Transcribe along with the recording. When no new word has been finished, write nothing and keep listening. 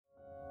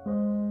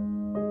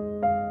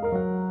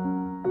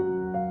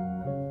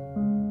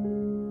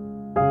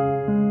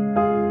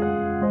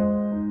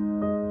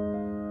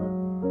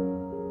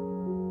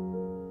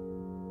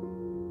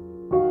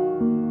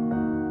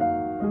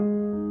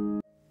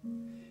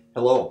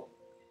Hello,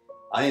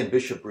 I am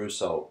Bishop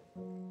Rousseau.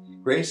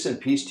 Grace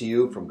and peace to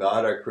you from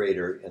God our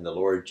Creator and the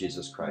Lord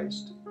Jesus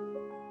Christ.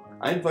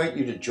 I invite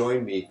you to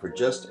join me for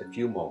just a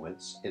few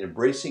moments in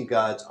embracing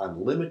God's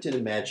unlimited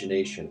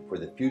imagination for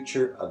the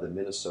future of the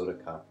Minnesota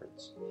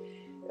Conference.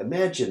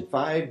 Imagine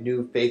 5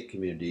 new faith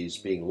communities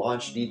being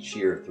launched each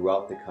year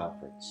throughout the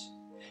conference.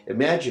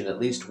 Imagine at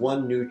least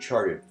 1 new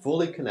chartered,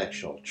 fully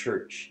connectional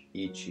church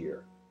each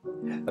year.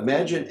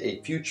 Imagine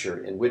a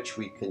future in which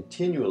we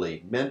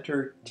continually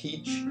mentor,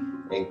 teach,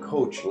 and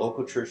coach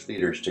local church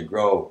leaders to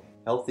grow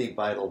healthy,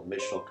 vital,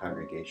 missional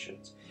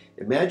congregations.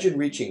 Imagine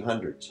reaching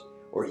hundreds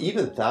or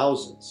even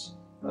thousands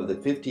of the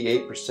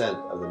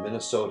 58% of the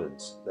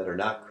Minnesotans that are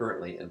not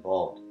currently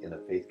involved in a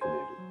faith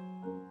community.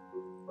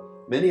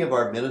 Many of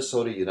our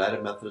Minnesota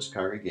United Methodist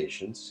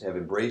congregations have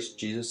embraced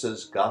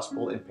Jesus'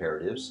 gospel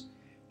imperatives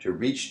to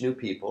reach new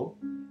people,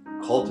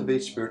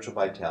 cultivate spiritual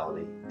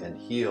vitality, and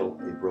heal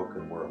a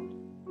broken world.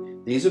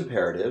 These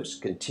imperatives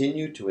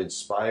continue to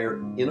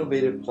inspire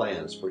innovative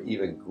plans for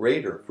even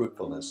greater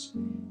fruitfulness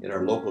in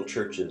our local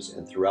churches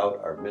and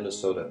throughout our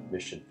Minnesota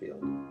mission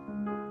field.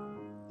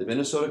 The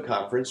Minnesota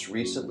Conference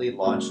recently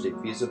launched a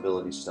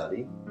feasibility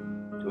study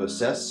to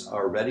assess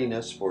our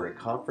readiness for a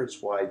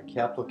conference-wide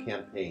capital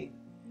campaign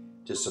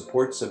to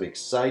support some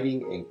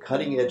exciting and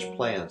cutting-edge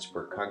plans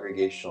for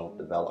congregational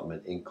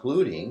development,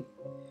 including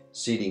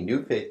seeding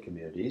new faith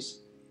communities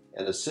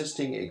and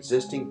assisting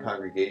existing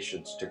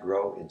congregations to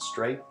grow in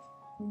strength,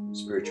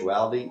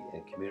 spirituality,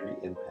 and community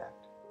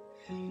impact.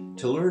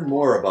 To learn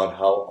more about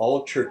how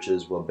all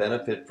churches will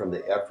benefit from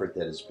the effort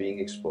that is being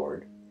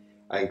explored,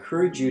 I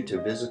encourage you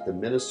to visit the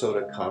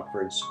Minnesota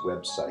Conference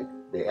website.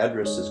 The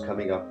address is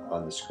coming up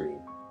on the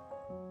screen.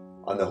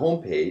 On the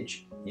home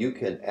page, you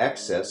can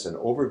access an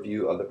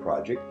overview of the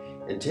project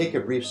and take a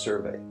brief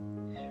survey.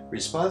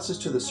 Responses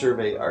to the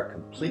survey are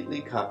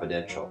completely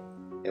confidential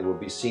and will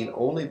be seen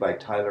only by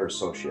Tyler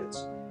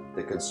Associates,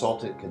 the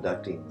consultant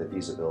conducting the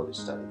feasibility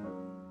study.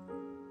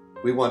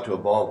 We want to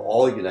involve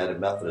all United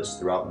Methodists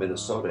throughout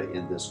Minnesota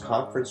in this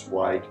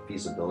conference-wide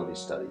feasibility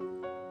study.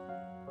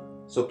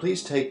 So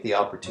please take the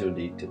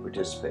opportunity to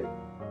participate.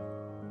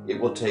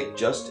 It will take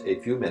just a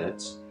few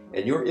minutes,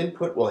 and your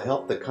input will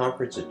help the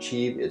conference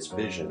achieve its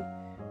vision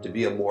to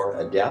be a more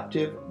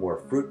adaptive,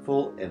 more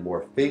fruitful, and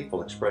more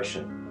faithful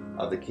expression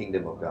of the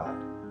kingdom of God.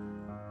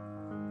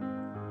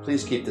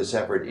 Please keep this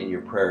effort in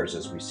your prayers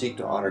as we seek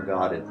to honor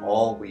God in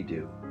all we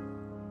do.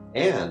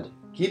 And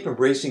keep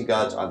embracing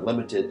God's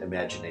unlimited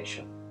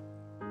imagination.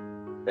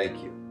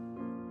 Thank you.